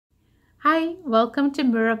Hi, welcome to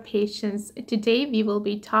Mirror Patience. Today we will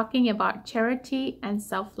be talking about charity and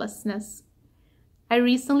selflessness. I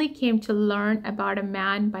recently came to learn about a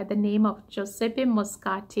man by the name of Giuseppe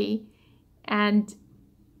Moscati, and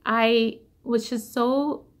I was just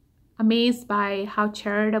so amazed by how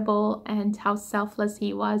charitable and how selfless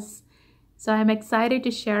he was. So I'm excited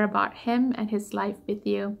to share about him and his life with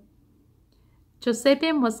you.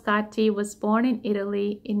 Giuseppe Moscati was born in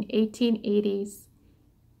Italy in 1880s.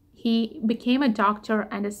 He became a doctor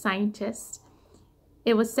and a scientist.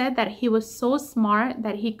 It was said that he was so smart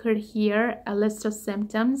that he could hear a list of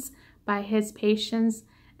symptoms by his patients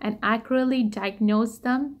and accurately diagnose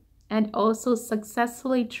them, and also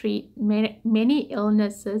successfully treat many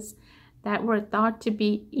illnesses that were thought to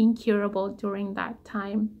be incurable during that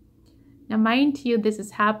time. Now, mind you, this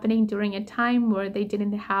is happening during a time where they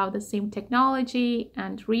didn't have the same technology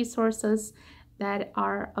and resources that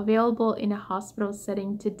are available in a hospital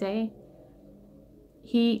setting today.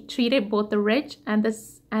 He treated both the rich and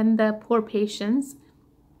the poor patients,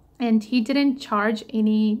 and he didn't charge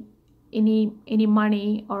any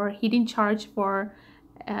money, or he didn't charge for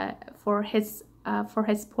his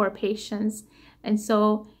poor patients, and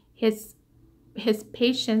so his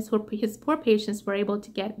poor patients were able to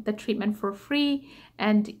get the treatment for free,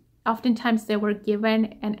 and oftentimes they were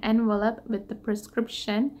given an envelope with the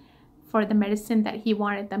prescription for the medicine that he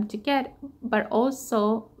wanted them to get, but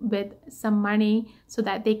also with some money so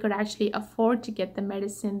that they could actually afford to get the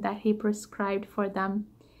medicine that he prescribed for them.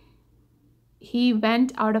 He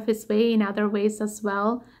went out of his way in other ways as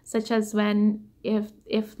well, such as when if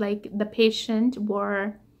like the patient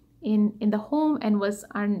were in the home and was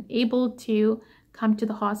unable to come to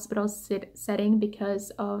the hospital setting because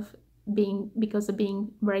of being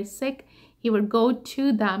very sick, he would go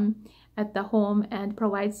to them at the home and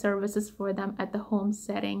provide services for them at the home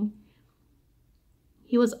setting.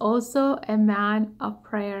 He was also a man of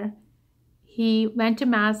prayer. He went to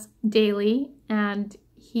Mass daily, and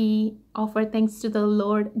he offered thanks to the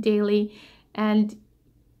Lord daily, and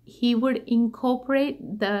he would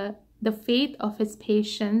incorporate the faith of his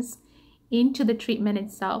patients into the treatment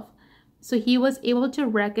itself. So he was able to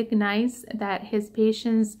recognize that his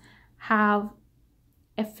patients have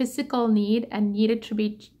a physical need and needed to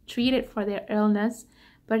be treated for their illness,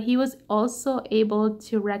 but he was also able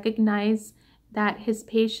to recognize that his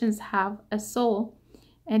patients have a soul,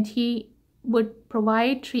 and he would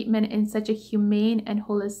provide treatment in such a humane and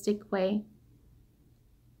holistic way.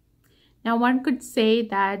 Now, one could say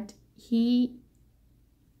that he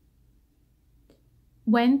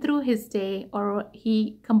went through his day, or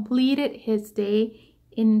he completed his day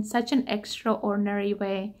in such an extraordinary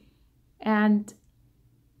way, and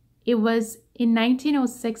it was in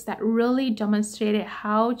 1906 that really demonstrated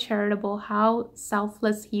how charitable, how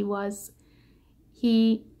selfless he was.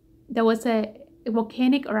 There was a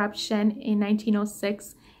volcanic eruption in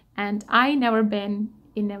 1906, and I never been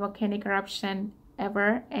in a volcanic eruption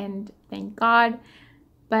ever, and thank God.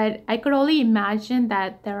 But I could only imagine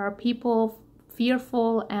that there are people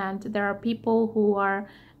fearful, and there are people who are,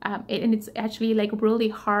 and it's actually like really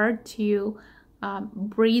hard to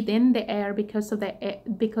breathe in the air because of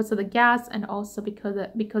the gas, and also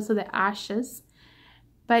because of the ashes.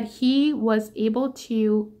 But he was able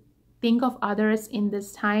to think of others in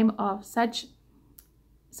this time of such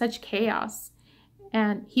chaos,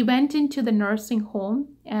 and he went into the nursing home,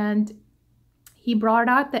 and he brought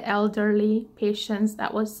out the elderly patients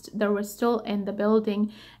that were still in the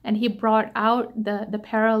building, and he brought out the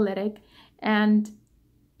paralytic, and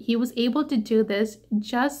he was able to do this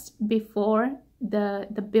just before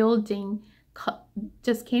the building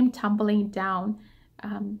just came tumbling down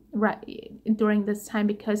right during this time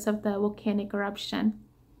because of the volcanic eruption.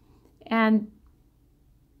 And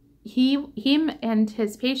him and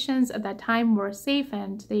his patients at that time were safe,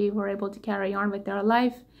 and they were able to carry on with their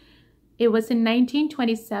life. It was in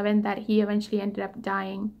 1927 that he eventually ended up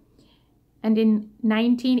dying. And in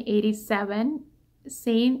 1987,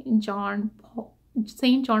 Saint John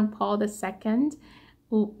Paul II,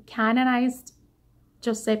 who canonized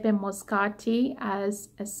Giuseppe Moscati as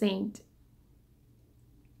a saint.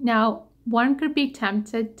 Now, one could be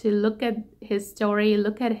tempted to look at his story,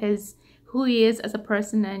 look at who he is as a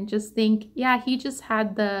person, and just think, yeah, he just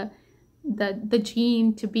had the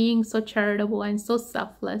gene to being so charitable and so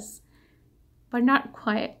selfless, but not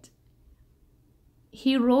quite.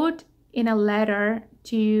 He wrote in a letter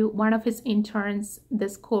to one of his interns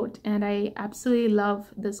this quote, and I absolutely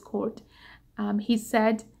love this quote. He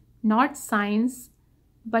said, "Not science,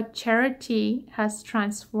 but charity has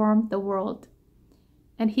transformed the world."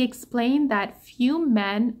 And he explained that few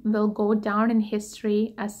men will go down in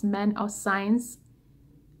history as men of science,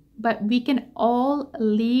 but we can all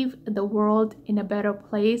leave the world in a better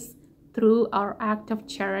place through our act of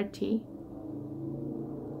charity.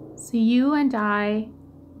 So you and I,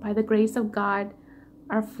 by the grace of God,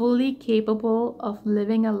 are fully capable of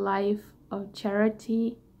living a life of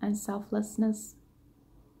charity and selflessness.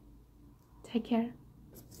 Take care.